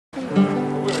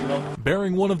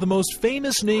Bearing one of the most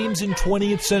famous names in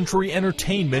 20th century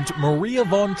entertainment, Maria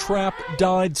von Trapp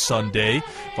died Sunday.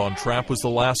 Von Trapp was the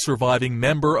last surviving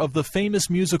member of the famous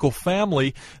musical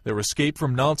family. Their escape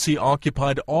from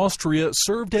Nazi-occupied Austria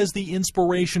served as the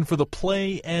inspiration for the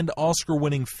play and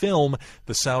Oscar-winning film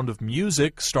The Sound of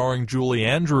Music, starring Julie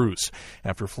Andrews.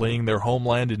 After fleeing their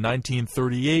homeland in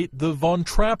 1938, the von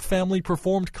Trapp family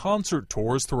performed concert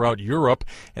tours throughout Europe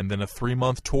and then a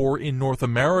 3-month tour in North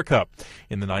America.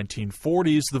 In the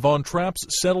 1940s, the Von Trapps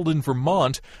settled in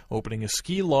Vermont, opening a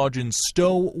ski lodge in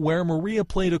Stowe where Maria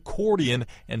played accordion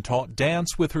and taught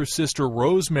dance with her sister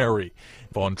Rosemary.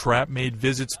 Von Trapp made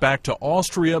visits back to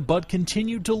Austria but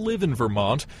continued to live in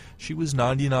Vermont. She was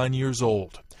 99 years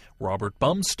old. Robert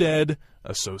Bumstead,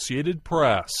 Associated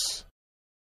Press.